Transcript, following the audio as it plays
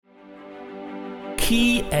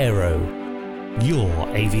Key Aero, your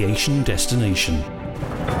aviation destination.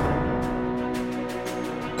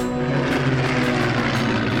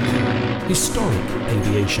 Historic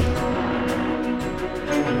aviation.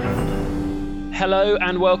 Hello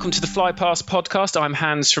and welcome to the FlyPast podcast. I'm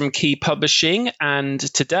Hans from Key Publishing, and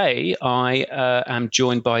today I am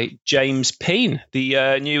joined by James Peen,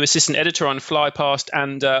 the new assistant editor on FlyPast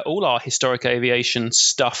and all our historic aviation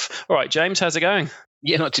stuff. All right, James, how's it going?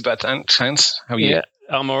 Yeah, not too bad, thanks, Hans. How are you? Yeah,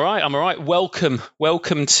 I'm all right. Welcome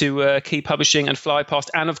to Key Publishing and FlyPast,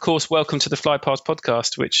 and of course, welcome to the FlyPast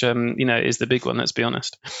podcast, which is the big one. Let's be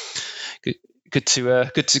honest. Good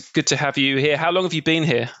to have you here. How long have you been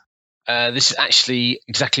here? This is actually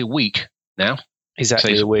exactly a week now.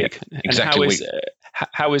 Exactly a week. Yeah, exactly a week.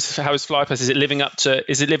 How is FlyPast? Is it living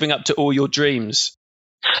up to all your dreams?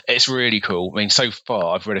 It's really cool. I mean, so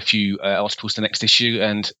far I've read a few articles the next issue,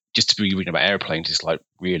 and just to be reading about airplanes is like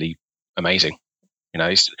really amazing. You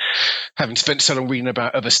know, having spent so long reading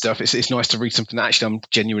about other stuff, it's nice to read something that actually I'm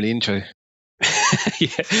genuinely into.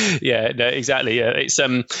 No, exactly. Yeah, it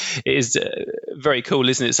is very cool,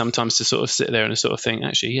 isn't it? Sometimes to sort of sit there and sort of think,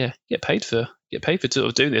 actually, yeah, get paid for sort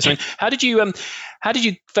of doing this. I mean, how did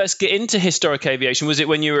you first get into historic aviation? Was it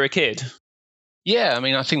when you were a kid? Yeah, I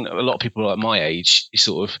mean, I think a lot of people at my age,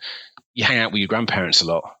 you hang out with your grandparents a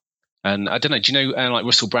lot. And I don't know, do you know like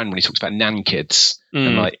Russell Brand when he talks about nan kids?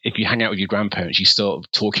 And like if you hang out with your grandparents, you start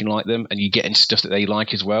talking like them and you get into stuff that they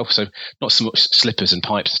like as well. So not so much slippers and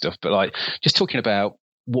pipes and stuff, but like just talking about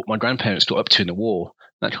what my grandparents got up to in the war.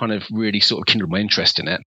 That kind of really sort of kindled my interest in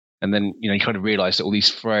it. And then, you kind of realize that all these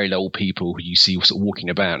frail old people who you see sort of walking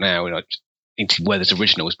about now, into Weather's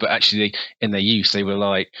originals, but actually in their youth, they were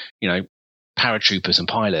like, paratroopers and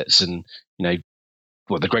pilots and,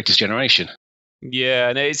 the greatest generation. Yeah,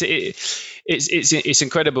 and it's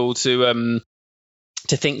incredible to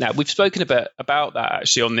think that we've spoken about that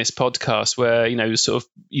actually on this podcast, where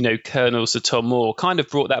Colonel Sir Tom Moore kind of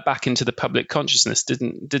brought that back into the public consciousness,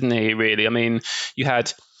 didn't he? Really, I mean, you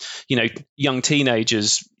had young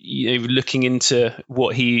teenagers looking into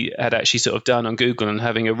what he had actually sort of done on Google and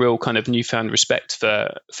having a real kind of newfound respect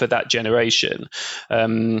for that generation,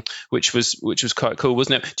 which was quite cool,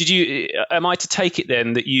 wasn't it? Am I to take it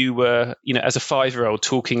then that you were as a 5-year-old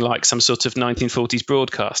talking like some sort of 1940s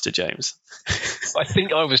broadcaster, James? I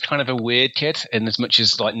think I was kind of a weird kid, in as much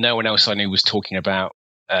as like no one else I knew was talking about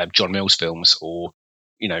John Mills films or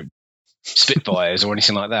Spitfires or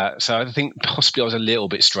anything like that. So I think possibly I was a little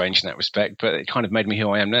bit strange in that respect, but it kind of made me who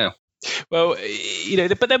I am now. Well,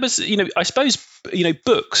 but there was, I suppose,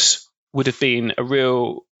 books would have been a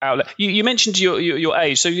real outlet. You mentioned your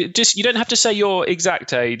age, so you don't have to say your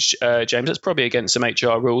exact age, James. That's probably against some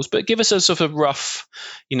HR rules, but give us a sort of rough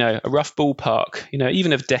ballpark,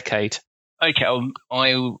 even of decade. Okay,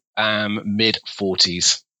 I am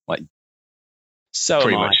mid-40s, like so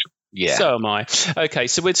pretty am I. much. Yeah. So am I. Okay,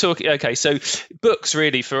 so we're talking. Okay, so books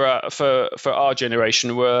really for our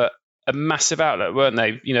generation were a massive outlet, weren't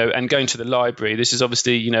they? And going to the library. This is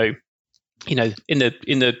obviously in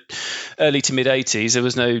the early to mid 80s. There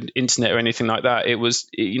was no internet or anything like that. It was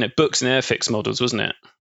books and Airfix models, wasn't it?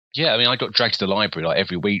 Yeah, I mean, I got dragged to the library like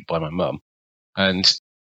every week by my mum, and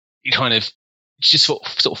you kind of just sort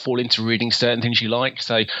of fall into reading certain things you like.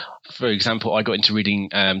 So, for example, I got into reading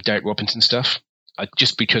Derek Robinson stuff.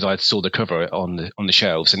 Just because I saw the cover on the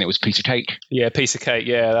shelves and it was Piece of Cake. Yeah, Piece of Cake.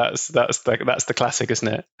 Yeah, that's the classic, isn't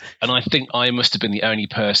it? And I think I must have been the only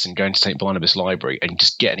person going to St. Barnabas Library and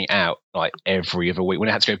just getting it out like every other week. When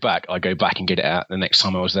I had to go back, I'd go back and get it out the next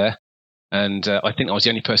time I was there. And I think I was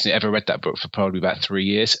the only person who ever read that book for probably about 3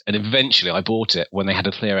 years. And eventually I bought it when they had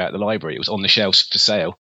to clear out the library. It was on the shelves for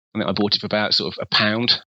sale. And I bought it for about sort of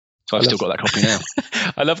 £1. So I've still got that copy now.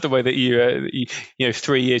 I love the way that you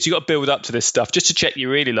 3 years, you got to build up to this stuff just to check you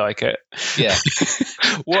really like it. Yeah.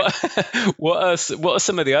 What are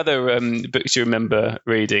some of the other books you remember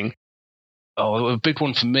reading? Oh, a big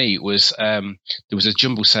one for me was there was a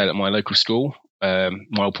jumble sale at my local school, my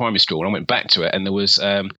old primary school, and I went back to it, and there was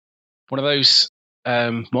one of those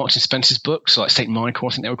Marks and Spencer's books, like St. Michael,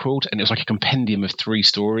 I think they were called, and it was like a compendium of 3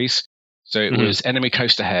 stories. So it was Enemy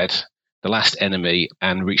Coast Ahead, The Last Enemy,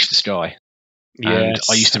 and Reach the Sky. Yes. And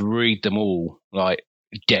I used to read them all, like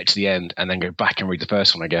get to the end and then go back and read the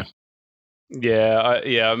first one again. I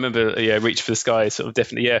remember. Reach for the Sky, sort of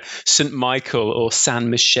definitely. St. Michael or San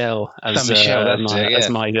Michel, as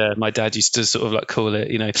my dad used to sort of like call it.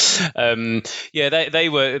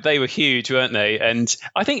 They were huge, weren't they? And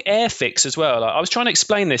I think Airfix as well. Like, I was trying to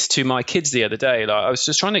explain this to my kids the other day. Like, I was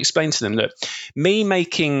just trying to explain to them that me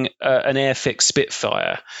making an Airfix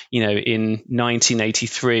Spitfire, in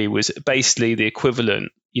 1983 was basically the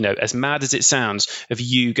equivalent as mad as it sounds, of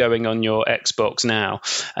you going on your Xbox now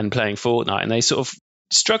and playing Fortnite, and they sort of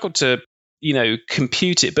struggled to,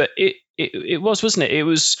 compute it. But it was, wasn't it? It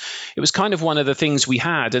was kind of one of the things we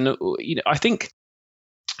had. And, I think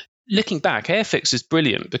looking back, Airfix is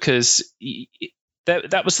brilliant because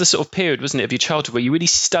that was the sort of period, wasn't it, of your childhood where you really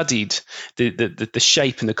studied the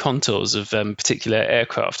shape and the contours of particular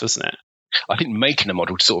aircraft, wasn't it? I think making a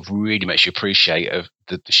model sort of really makes you appreciate of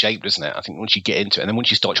the shape, doesn't it? I think once you get into it, and then once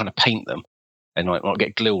you start trying to paint them and like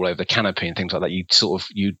get glue all over the canopy and things like that,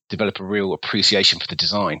 you develop a real appreciation for the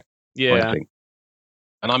design. Yeah.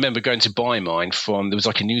 And I remember going to buy mine there was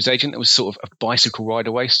like a newsagent that was sort of a bicycle ride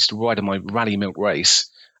away, so just to ride on my Rally Milk race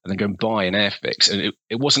and then go and buy an Airfix. And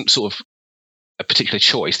it wasn't sort of a particular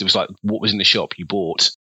choice. There was like what was in the shop you bought.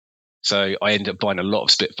 So I ended up buying a lot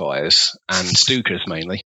of Spitfires and Stukas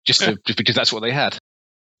mainly. Just because that's what they had.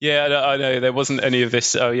 Yeah, I know there wasn't any of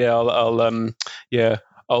this. Oh yeah,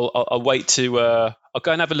 I'll wait to. I'll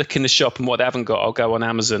go and have a look in the shop, and what they haven't got, I'll go on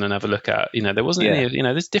Amazon and have a look at. There wasn't any.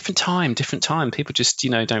 There's different time. People just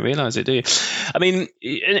don't realize it, do you? I mean,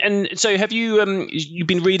 and so have you? You've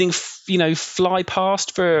been reading,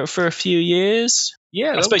 FlyPast for a few years.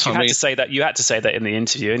 Yeah, I suppose you had to say that. You had to say that in the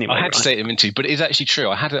interview anyway. I had to say it in the interview, but it's actually true.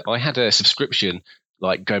 I had a subscription.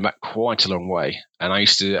 Like going back quite a long way, and I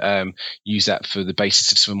used to use that for the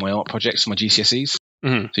basis of some of my art projects, my GCSEs.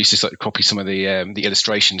 Mm-hmm. So I used to like copy some of the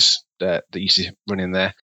illustrations that used to run in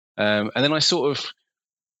there, and then I sort of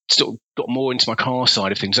got more into my car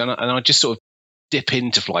side of things, and I just sort of dip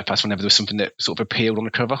into FlyPast whenever there was something that sort of appealed on the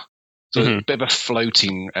cover. So a bit of a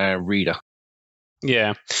floating reader.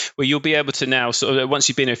 Yeah, well, you'll be able to now sort of once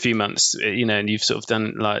you've been here a few months, and you've sort of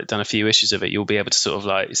done a few issues of it. You'll be able to sort of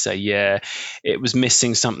like say, yeah, it was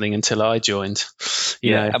missing something until I joined.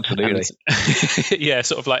 Absolutely. And,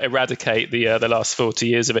 sort of like eradicate the last 40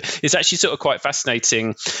 years of it. It's actually sort of quite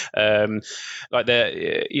fascinating. Like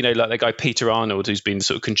the guy Peter Arnold, who's been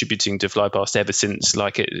sort of contributing to FlyPast ever since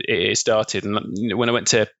like it started. And when I went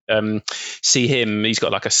to see him, he's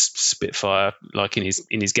got like a Spitfire like in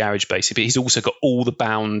his garage basically, but he's also got all the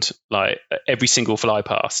bound, like every single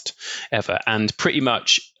FlyPast ever, and pretty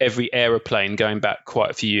much every aeroplane going back quite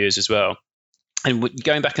a few years as well. And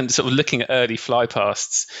going back and sort of looking at early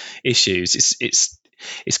FlyPasts issues,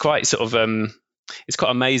 it's quite sort of it's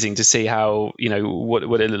quite amazing to see how what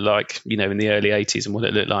it looked like in the early 80s and what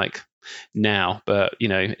it looked like now. But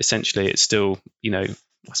essentially it's still I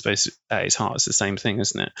suppose at its heart it's the same thing,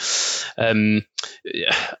 isn't it?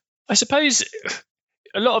 I suppose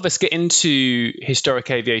a lot of us get into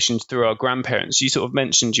historic aviation through our grandparents. You sort of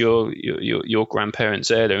mentioned your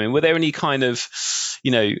grandparents earlier. I mean, were there any kind of,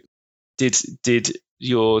 did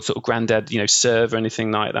your sort of granddad, serve or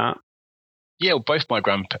anything like that? Yeah, well, both my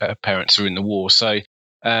grandparents were in the war. So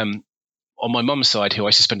on my mum's side, who I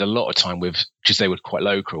used to spend a lot of time with, because they were quite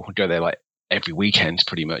local, I'd go there like every weekend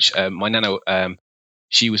pretty much. My nana,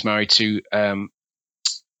 she was married to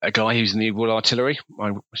a guy who's in the Royal Artillery.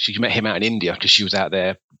 She met him out in India because she was out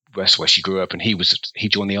there. That's where she grew up, and he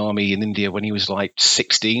joined the army in India when he was like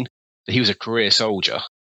 16. So he was a career soldier,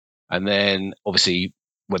 and then obviously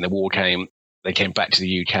when the war came, they came back to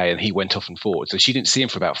the UK, and he went off and fought. So she didn't see him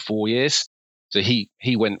for about 4 years. So he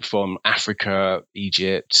went from Africa,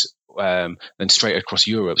 Egypt, then straight across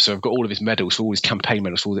Europe. So I've got all of his medals, all his campaign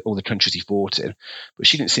medals, all the countries he fought in. But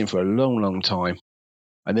she didn't see him for a long, long time.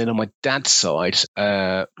 And then on my dad's side,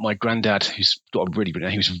 my granddad, who's got a really good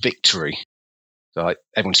name, he was Victory. So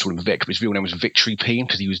everyone's calling him Vic, but his real name was Victory Peen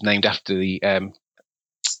because he was named after the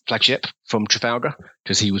flagship from Trafalgar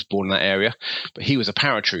because he was born in that area. But he was a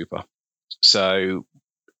paratrooper. So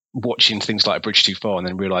watching things like A Bridge Too Far and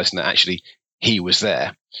then realizing that actually he was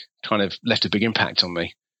there kind of left a big impact on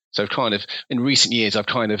me. So kind of in recent years, I've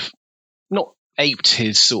kind of not aped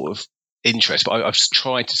his sort of interest, but I've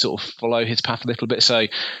tried to sort of follow his path a little bit. So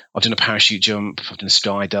I've done a parachute jump, I've done a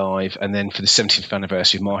skydive, and then for the 70th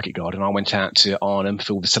anniversary of Market Garden, I went out to Arnhem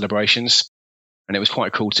for all the celebrations, and it was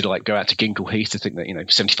quite cool to like go out to Ginkle Heath to think that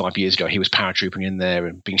 75 years ago he was paratrooping in there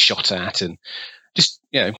and being shot at, and just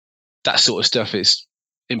that sort of stuff is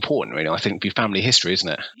important, really. I think for your family history, isn't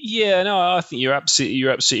it? Yeah, no, I think you're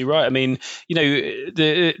absolutely right. I mean,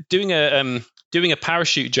 doing a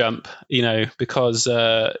parachute jump, because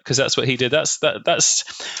that's what he did. That's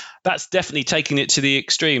definitely taking it to the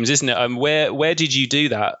extremes, isn't it? Where did you do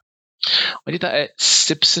that? I did that at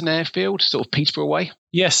Sibson Airfield, sort of Peterborough way.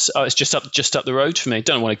 Yes, it's just up the road for me.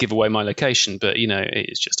 Don't want to give away my location, but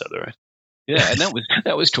it's just up the road. Yeah, and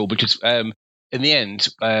that was cool because in the end,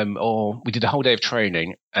 we did a whole day of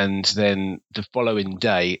training, and then the following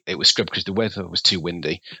day it was scrubbed because the weather was too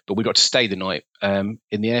windy. But we got to stay the night in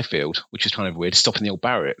the airfield, which was kind of weird, stopping the old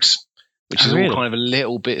barracks, which is all kind of a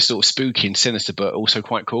little bit sort of spooky and sinister, but also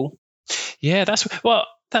quite cool. Yeah, that's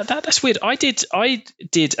weird. I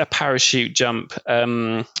did a parachute jump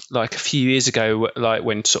like a few years ago, like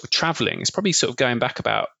when sort of traveling. It's probably sort of going back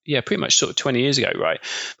about pretty much sort of 20 years ago, right?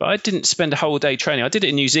 But I didn't spend a whole day training. I did it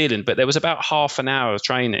in New Zealand, but there was about half an hour of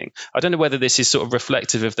training. I don't know whether this is sort of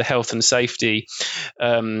reflective of the health and safety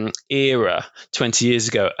era 20 years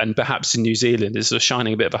ago, and perhaps in New Zealand is sort of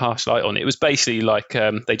shining a bit of a harsh light on it. It was basically like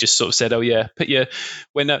they just sort of said, "Oh yeah,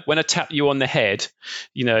 when I tap you on the head,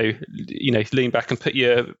 lean back and put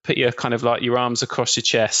your kind of like your arms across your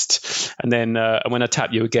chest, and then when I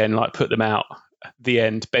tap you again, like put them out." The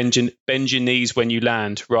end, bend your knees when you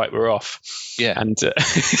land. Right, we're off. Yeah, and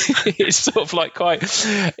it's sort of like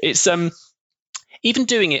it's even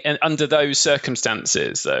doing it under those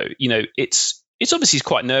circumstances, though. It's obviously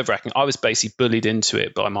quite nerve-wracking. I was basically bullied into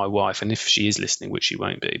it by my wife, and if she is listening, which she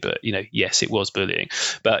won't be, but yes, it was bullying.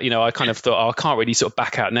 But I kind of thought, I can't really sort of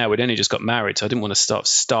back out now. We'd only just got married, so I didn't want to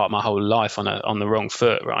start my whole life on the wrong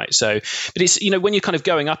foot, right? So, but it's when you're kind of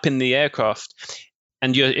going up in the aircraft.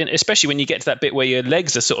 And especially when you get to that bit where your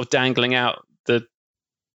legs are sort of dangling out the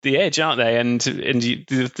edge, aren't they? And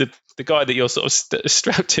the guy that you're sort of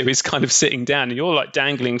strapped to is kind of sitting down, and you're like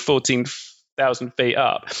dangling 14,000 feet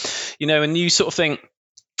up, and you sort of think,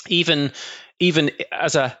 even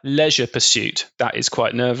as a leisure pursuit, that is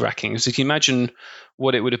quite nerve wracking. So if you imagine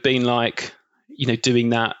what it would have been like, doing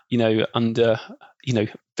that, under,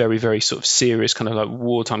 very, very sort of serious kind of like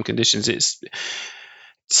wartime conditions, it's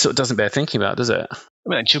sort of doesn't bear thinking about, does it? I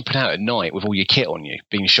mean, jumping out at night with all your kit on you,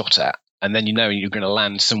 being shot at, and then you're going to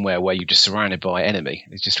land somewhere where you're just surrounded by enemy.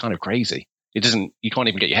 It's just kind of crazy. You can't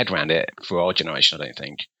even get your head around it for our generation, I don't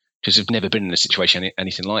think, because we've never been in a situation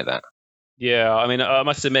anything like that. Yeah, I mean, I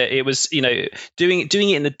must admit, it was, doing it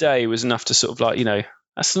in the day was enough to sort of like,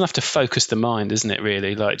 that's enough to focus the mind, isn't it,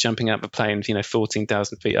 really? Like jumping out of a plane,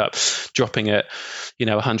 14,000 feet up, dropping at,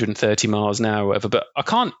 130 miles an hour or whatever. But I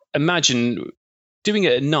can't imagine doing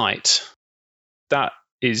it at night. That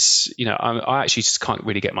is, I actually just can't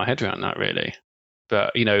really get my head around that, really.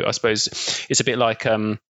 But, I suppose it's a bit like,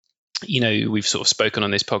 we've sort of spoken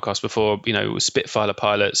on this podcast before, Spitfire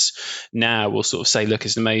pilots now will sort of say, look,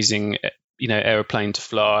 it's an amazing, aeroplane to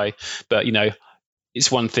fly. But,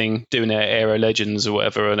 it's one thing doing Aero Legends or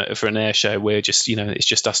whatever for an air show where just, it's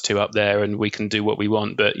just us two up there and we can do what we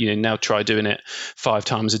want. But, now try doing it 5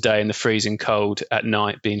 times a day in the freezing cold at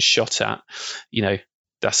night being shot at,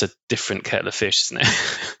 that's a different kettle of fish, isn't it?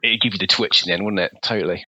 It'd give you the twitch then, wouldn't it?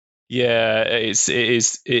 Totally. Yeah, it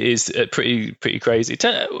is pretty crazy.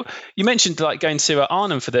 You mentioned like going to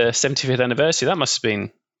Arnhem for the 75th anniversary. That must have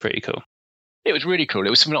been pretty cool. It was really cool.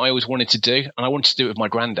 It was something I always wanted to do, and I wanted to do it with my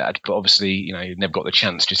granddad, but obviously, never got the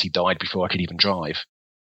chance because he died before I could even drive.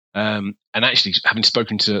 And actually, having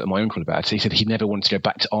spoken to my uncle about it, he said he never wanted to go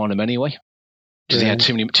back to Arnhem anyway, because he had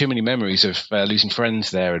too many memories of losing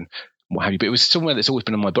friends there and what have you. But it was somewhere that's always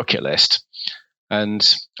been on my bucket list. And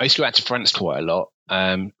I used to go out to France quite a lot.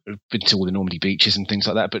 I've been to all the Normandy beaches and things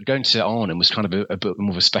like that. But going to Arnhem was kind of a bit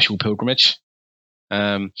more of a special pilgrimage.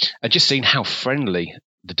 I've just seen how friendly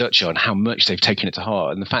the Dutch are and how much they've taken it to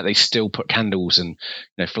heart. And the fact they still put candles and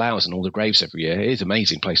flowers on all the graves every year. It is an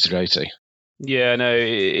amazing place to go to. Yeah, no,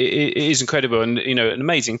 it is incredible. And, an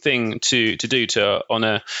amazing thing to do to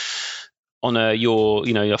honor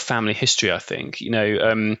your family history, I think.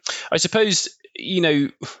 I suppose a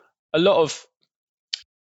lot of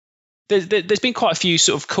there's been quite a few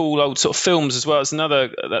sort of cool old sort of films as well. It's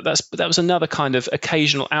that was another kind of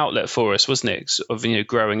occasional outlet for us, wasn't it? Sort of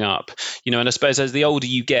growing up, and I suppose as the older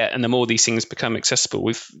you get and the more these things become accessible,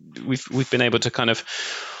 we've been able to kind of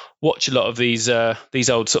watch a lot of these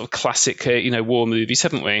old sort of classic war movies,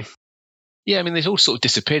 haven't we? Yeah, I mean, they've all sort of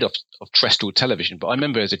disappeared off terrestrial television. But I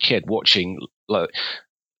remember as a kid watching, like,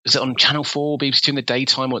 was it on Channel 4, BBC 2 in the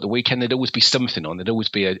daytime or at the weekend? There'd always be something on. There'd always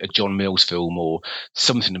be a John Mills film or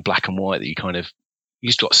something in black and white that you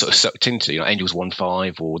just got sort of sucked into. Angels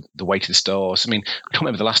 1-5 or The Way to the Stars. I mean, I can't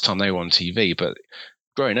remember the last time they were on TV, but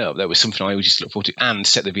growing up, that was something I always just looked forward to and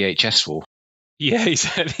set the VHS for. Yeah,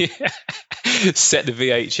 exactly. Set the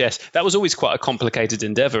VHS. That was always quite a complicated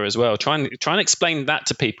endeavor as well. Try and explain that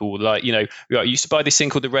to people. Like, I used to buy this thing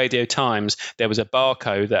called the Radio Times. There was a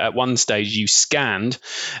barcode that at one stage you scanned,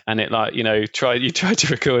 and it you tried to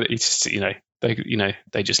record it. It's just,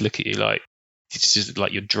 they just look at you like it's just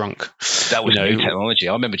like you're drunk. That was new technology.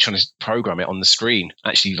 I remember trying to program it on the screen,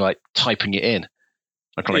 actually like typing it in,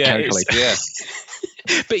 like on a calculator. Yeah.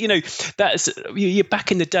 But that's you're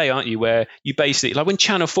back in the day, aren't you? Where you basically, like when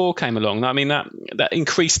Channel 4 came along. I mean, that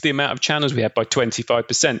increased the amount of channels we had by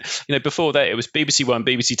 25%. Before that it was BBC One,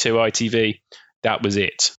 BBC Two, ITV. That was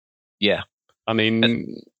it. Yeah. I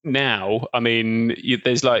mean, now,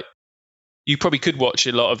 there's like, you probably could watch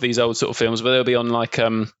a lot of these old sort of films, but they'll be on like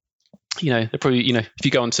they're probably, if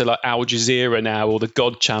you go onto like Al Jazeera now or the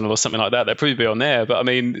God Channel or something like that, they'll probably be on there. But I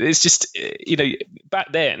mean, it's just,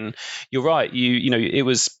 back then, you're right. It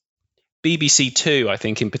was BBC Two, I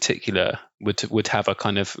think in particular, would have a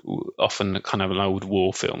kind of, often kind of an old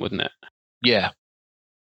war film, wouldn't it? Yeah.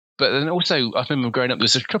 But then also, I remember growing up,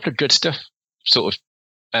 there's a couple of good stuff, sort of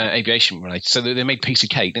aviation related. So they made Piece of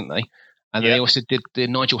Cake, didn't they? And they also did the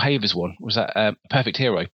Nigel Havers one. Was that Perfect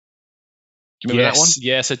Hero? Do you remember that one?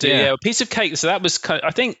 Yes, I do. Yeah. Piece of Cake. So that was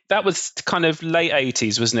I think that was kind of late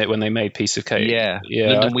 80s, wasn't it, when they made Piece of Cake? Yeah.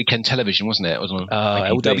 London Weekend Television, wasn't it? It was on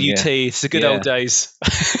LWT. Yeah. It's the good old days.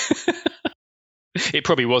 It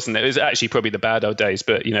probably wasn't. It was actually probably the bad old days.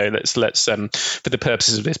 But let's for the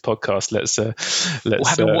purposes of this podcast, let's. Well,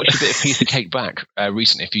 having watched a bit of Piece of Cake back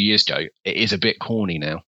recently, a few years ago, it is a bit corny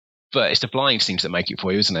now. But it's the flying scenes that make it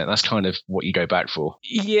for you, isn't it? That's kind of what you go back for.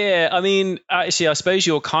 Yeah, I mean, actually, I suppose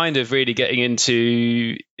you're kind of really getting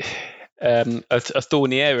into a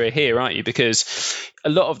thorny area here, aren't you? Because a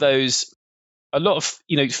lot of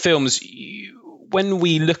films, when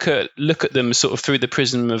we look at them sort of through the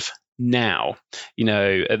prism of now,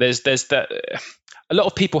 there's that. A lot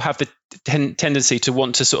of people have the tendency to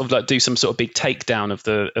want to sort of like do some sort of big takedown of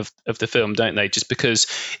the film, don't they? Just because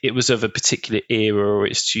it was of a particular era, or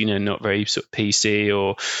it's not very sort of PC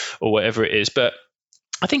or whatever it is. But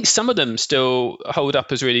I think some of them still hold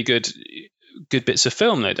up as really good bits of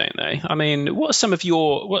film, though, don't they? I mean, what are some of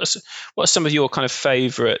your kind of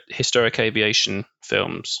favourite historic aviation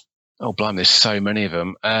films? Oh, blimey, there's so many of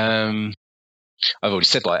them. I've already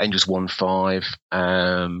said like Angels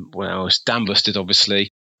 1-5. What else? Dam Busters, obviously.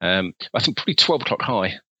 I think probably 12 O'Clock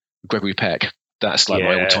High, Gregory Peck. That's like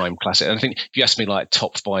my all-time classic. And I think if you ask me like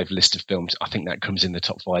top 5 list of films, I think that comes in the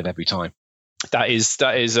top 5 every time. That is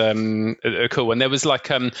a cool one. There was like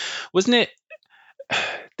wasn't it?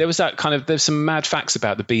 There was that kind of, there's some mad facts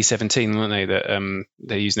about the B-17, weren't they? That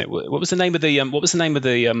they're using it. What was the name of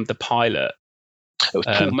the pilot? It was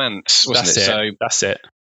Paul Mance, wasn't it? So that's it.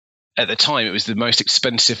 At the time, it was the most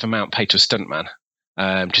expensive amount paid to a stuntman,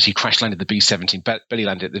 because he crash landed the B-17, belly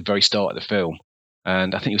landed at the very start of the film,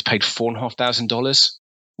 and I think he was paid $4,500,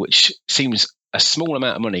 which seems a small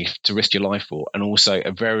amount of money to risk your life for, and also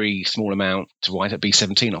a very small amount to write a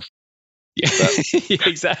B-17 off. Yeah,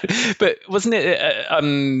 exactly. But wasn't it?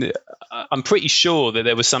 I'm pretty sure that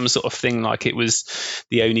there was some sort of thing like it was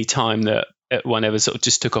the only time that one ever sort of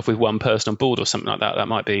just took off with one person on board or something like that. That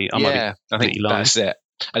might be. I think that's it.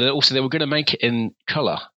 And then also they were going to make it in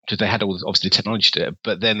colour because they had obviously the technology to do it,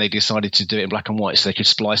 but then they decided to do it in black and white so they could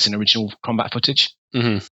splice in original combat footage.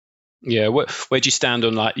 Mm-hmm. Yeah, where'd you stand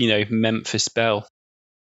on Memphis Belle?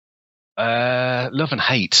 Love and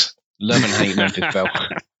hate Memphis Belle.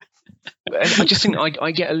 I just think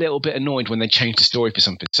I get a little bit annoyed when they change the story for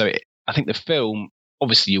something. So I think the film,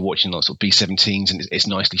 obviously you're watching lots of B-17s and it's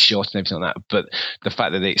nicely shot and everything like that, but the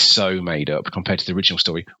fact that it's so made up compared to the original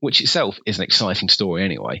story, which itself is an exciting story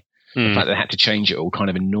anyway, the fact that they had to change it all kind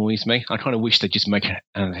of annoys me. I kind of wish they'd just make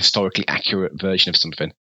an historically accurate version of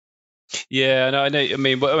something. Yeah, no, I know. I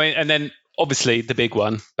mean, and then obviously the big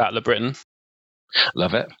one, Battle of Britain.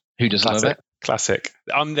 Love it. Who doesn't love it? Classic.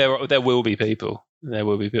 There will be people.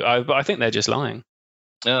 But I think they're just lying.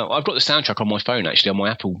 Oh, I've got the soundtrack on my phone actually, on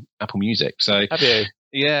my Apple Music. So have you?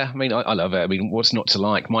 Yeah, I mean, I love it. I mean, what's not to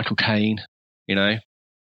like? Michael Caine, Yeah,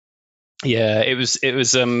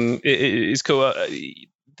 it's cool.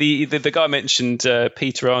 The guy mentioned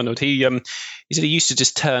Peter Arnold. He said he used to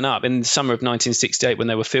just turn up in the summer of 1968 when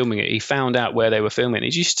they were filming it. He found out where they were filming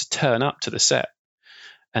it. He used to turn up to the set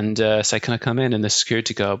and say, "Can I come in?" And the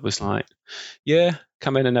security guard was like, "Yeah,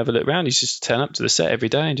 come in and have a look around." He used to turn up to the set every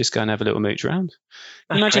day and just go and have a little mooch around.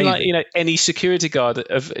 Imagine any security guard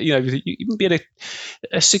you can be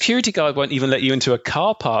a security guard won't even let you into a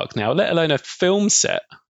car park now, let alone a film set.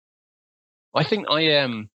 I think I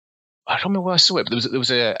don't remember where I saw it, but there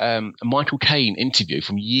was a Michael Caine interview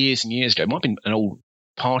from years and years ago. It might have been an old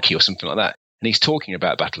parky or something like that. And he's talking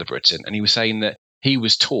about Battle of Britain, and he was saying that he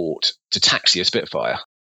was taught to taxi a Spitfire.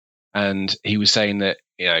 And he was saying that,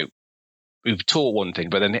 we were taught one thing,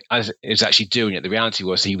 but then as he was actually doing it, the reality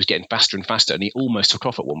was he was getting faster and faster, and he almost took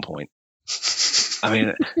off at one point. I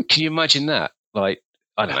mean, can you imagine that? Like,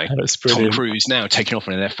 I don't know, Tom Cruise now taking off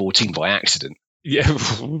on an F-14 by accident. Yeah,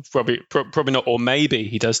 probably not, or maybe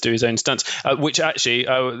he does do his own stunts. Which actually,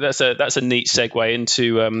 that's a neat segue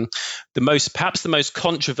into perhaps the most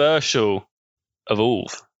controversial of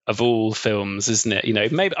all films, isn't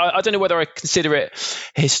it? Maybe I don't know whether I consider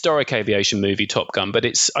it a historic aviation movie, Top Gun, but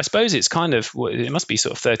I suppose it's kind of, it must be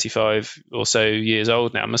sort of 35 or so years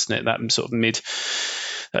old now, mustn't it? That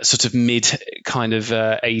sort of mid kind of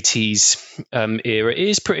 80s era. It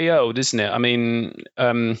is pretty old, isn't it? I mean,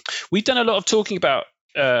 we've done a lot of talking about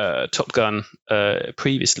Top Gun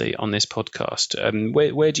previously on this podcast.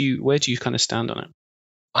 Where do you kind of stand on it?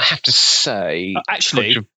 I have to say,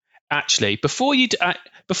 actually, before you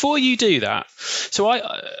do that, so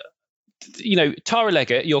Tara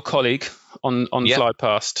Leggett, your colleague on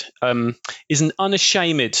FlyPast, is an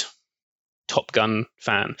unashamed Top Gun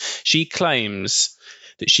fan. She claims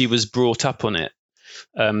that she was brought up on it,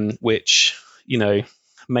 which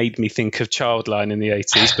made me think of Childline in the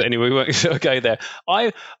 80s. But anyway, we won't sort of go there.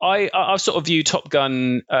 I sort of view Top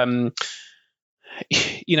Gun.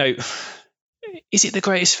 Is it the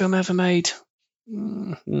greatest film ever made?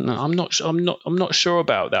 No, I'm not sure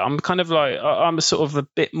about that. I'm kind of like, I'm sort of a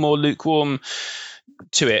bit more lukewarm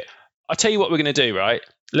to it. I'll tell you what we're going to do, right?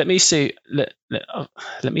 Let me see. Let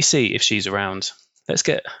me see if she's around.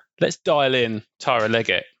 Let's dial in Tara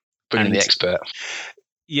Leggett. Bring in the expert.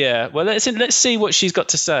 Yeah. Well, let's see what she's got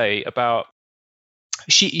to say about.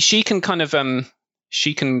 She can kind of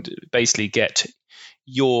she can basically get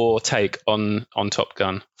your take on Top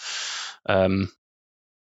Gun.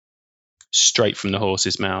 Straight from the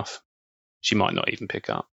horse's mouth. She might not even pick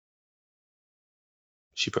up.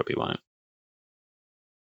 She probably won't.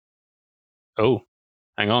 Oh,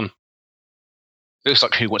 hang on. Looks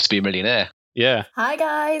like Who Wants to Be a Millionaire? Yeah. Hi,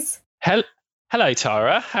 guys. Hello,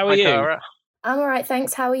 Tara. How are you? Tara. I'm all right,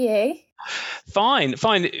 thanks. How are you? Fine.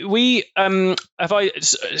 We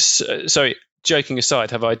sorry, joking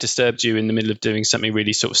aside, have I disturbed you in the middle of doing something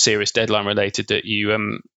really sort of serious deadline related that you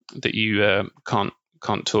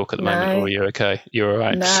can't talk at the moment, or you're okay? You're all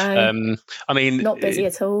right? No. I mean, not busy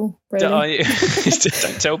at all, really.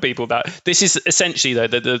 Don't tell people that. This is essentially, though,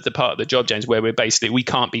 the part of the job, James, where we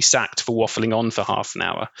can't be sacked for waffling on for half an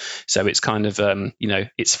hour. So it's kind of,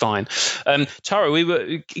 it's fine.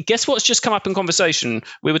 Tara, guess what's just come up in conversation?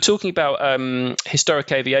 We were talking about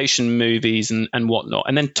historic aviation movies and whatnot,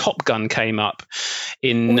 and then Top Gun came up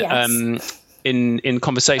in... Yes. In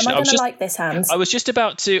conversation. Am I going to like this, Hans? I was just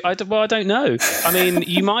about to. I don't know. I mean,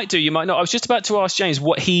 you might do, you might not. I was just about to ask James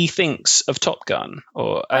what he thinks of Top Gun.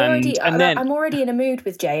 I'm already in a mood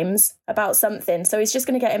with James about something, so he's just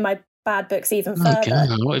going to get in my bad books even further. Okay.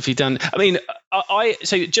 What have you done? I mean,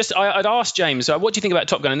 I'd asked James, what do you think about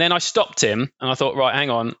Top Gun? And then I stopped him, and I thought, right,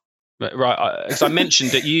 hang on, right, because I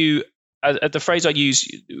mentioned that you. The phrase I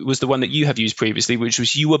used was the one that you have used previously, which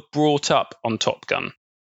was you were brought up on Top Gun.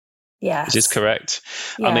 Yes. Is this correct?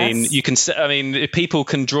 Yes. I mean, people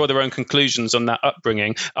can draw their own conclusions on that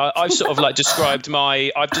upbringing. I've sort of like described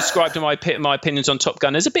my opinions on Top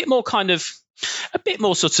Gun as a bit more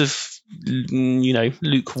sort of,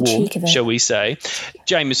 lukewarm, shall we say?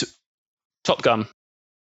 James, Top Gun.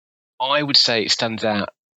 I would say it stands out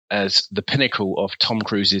as the pinnacle of Tom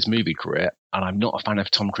Cruise's movie career, and I'm not a fan of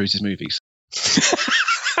Tom Cruise's movies.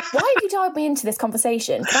 Why have you dialed me into this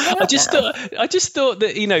conversation? I just thought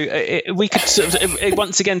that we could sort of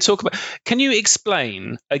once again talk about. Can you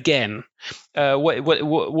explain again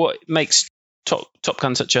what makes Top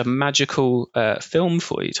Gun such a magical film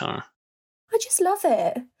for you, Tara? I just love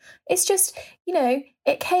it. It's just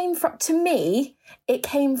it came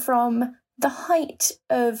from the height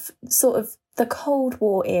of sort of the Cold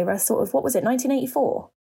War era. Sort of, what was it? 1984.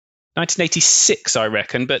 1986, I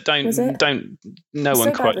reckon, but no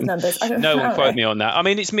one quote me on that. I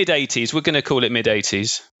mean, it's mid-80s. We're going to call it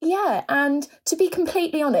mid-80s. Yeah, and to be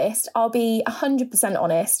completely honest, I'll be 100%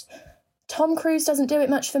 honest, Tom Cruise doesn't do it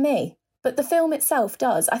much for me, but the film itself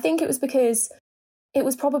does. I think it was because it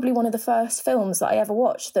was probably one of the first films that I ever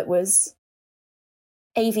watched that was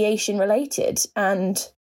aviation related, and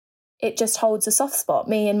it just holds a soft spot,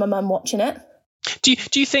 me and my mum watching it. Do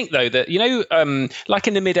you think though that like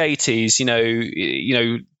in the mid 80s,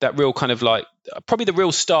 that real kind of like probably the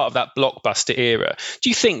real start of that blockbuster era? Do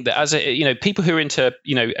you think that as people who are into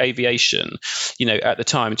aviation, at the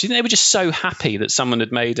time, do you think they were just so happy that someone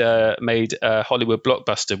had made a Hollywood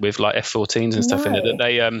blockbuster with like F-14s and stuff in it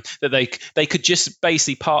that they could just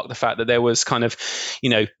basically park the fact that there was kind of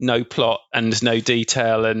no plot and no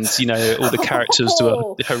detail and all the characters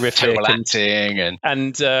were horrific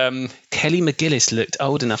and Kelly McGillis looked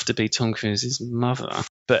old enough to be Tom Cruise's mother.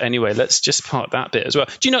 But anyway, let's just park that bit as well.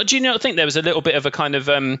 Do you not think there was a little bit of a kind of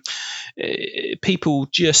people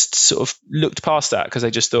just sort of looked past that because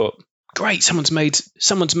they just thought, great, someone's made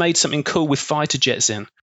something cool with fighter jets in?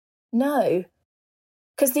 No,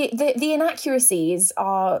 because the inaccuracies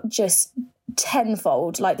are just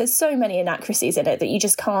tenfold. Like, there's so many inaccuracies in it that you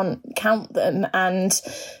just can't count them. And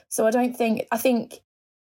so I think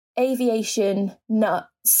aviation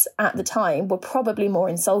nuts at the time were probably more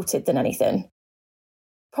insulted than anything.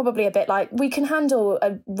 Probably a bit like, we can handle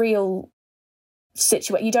a real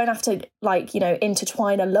situation. You don't have to, like,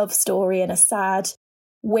 intertwine a love story and a sad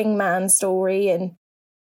wingman story and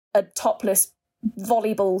a topless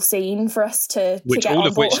volleyball scene for us to get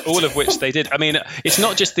on board. All of which they did. I mean, it's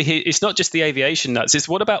not just the aviation nuts. It's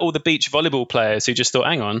what about all the beach volleyball players who just thought,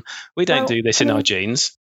 hang on, we don't do this in our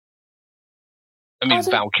jeans. I mean,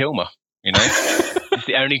 Val Kilmer, it's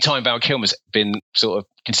the only time Val Kilmer's been sort of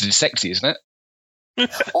considered sexy, isn't it?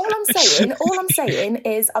 All I'm saying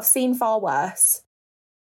is I've seen far worse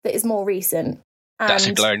that is more recent. That's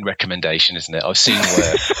a glowing recommendation, isn't it? I've seen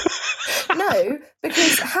worse. No,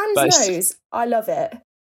 because hands knows I love it.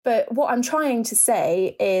 But what I'm trying to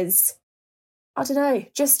say is, I don't know,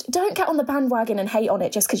 just don't get on the bandwagon and hate on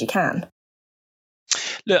it just because you can.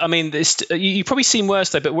 Look, I mean, you've probably seen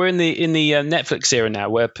worse though, but we're in the Netflix era now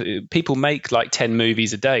where people make like 10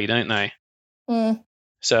 movies a day, don't they? Mm.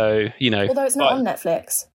 So, although it's not on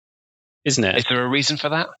Netflix, isn't it? Is there a reason for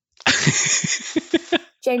that?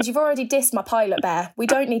 James, you've already dissed my pilot bear. We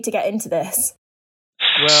don't need to get into this.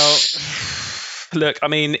 Well, look, I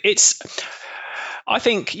mean, I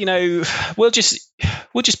think, we'll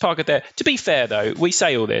just park it there. To be fair, though, I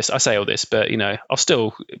say all this, but, I'll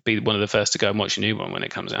still be one of the first to go and watch a new one when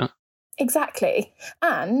it comes out. Exactly.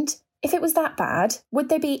 And if it was that bad, would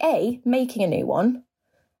they be A, making a new one,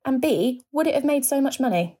 and B, would it have made so much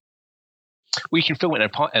money? Well, you can film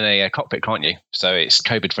it in a cockpit, can't you? So it's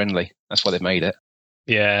COVID friendly. That's why they've made it.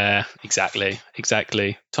 Yeah, exactly.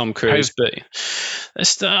 Tom Cruise, but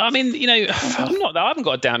I mean, I haven't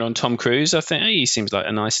got a down on Tom Cruise. I think he seems like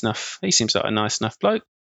a nice enough bloke.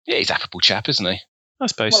 Yeah, he's an affable chap, isn't he? I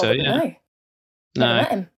suppose so. Yeah. Never met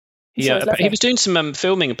him. Yeah, he was doing some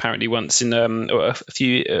filming apparently once in a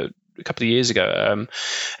couple of years ago, and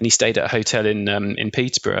he stayed at a hotel in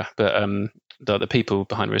Peterborough, but the people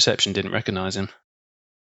behind reception didn't recognise him.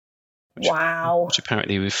 Wow. Which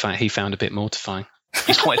apparently he found a bit mortifying.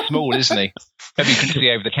 He's quite small, isn't he? Maybe you can see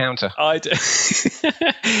over the counter. I do. A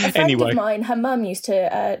friend of mine, her mum used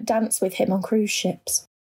to dance with him on cruise ships.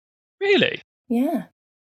 Really? Yeah.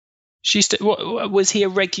 What was he a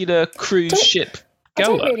regular cruise ship goer?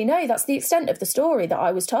 I don't really know. That's the extent of the story that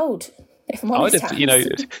I was told. If I'm honest,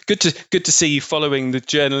 good to see you following the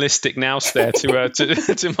journalistic nous there.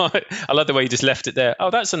 To my, I love the way you just left it there. Oh,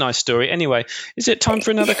 that's a nice story. Anyway, is it time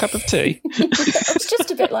for another cup of tea? I was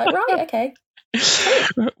just a bit like, right, okay.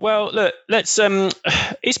 Well, look, let's.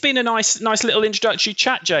 It's been a nice little introductory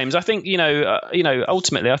chat, James. I think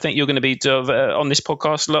ultimately, I think you're going to be on this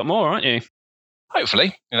podcast a lot more, aren't you?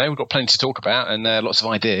 Hopefully, we've got plenty to talk about and lots of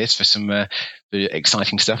ideas for some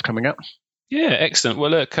exciting stuff coming up. Yeah, excellent.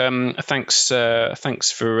 Well, look, thanks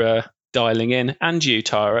for dialing in, and you,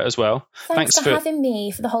 Tara, as well. Thanks for having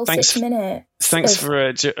me for the whole 6 minutes. Thanks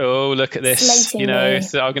for. Look at this. So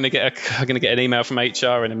I'm going to get an email from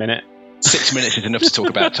HR in a minute. 6 minutes is enough to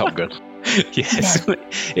talk about Top Gun. Yes,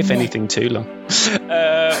 if anything, too long.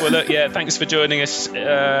 Well, look, thanks for joining us,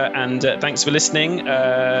 and thanks for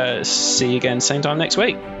listening. See you again same time next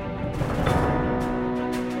week.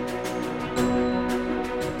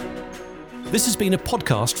 This has been a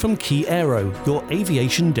podcast from Key Aero, your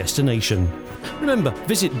aviation destination. Remember,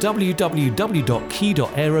 visit www.key.aero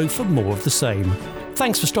for more of the same.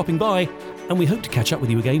 Thanks for stopping by, and we hope to catch up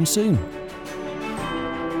with you again soon.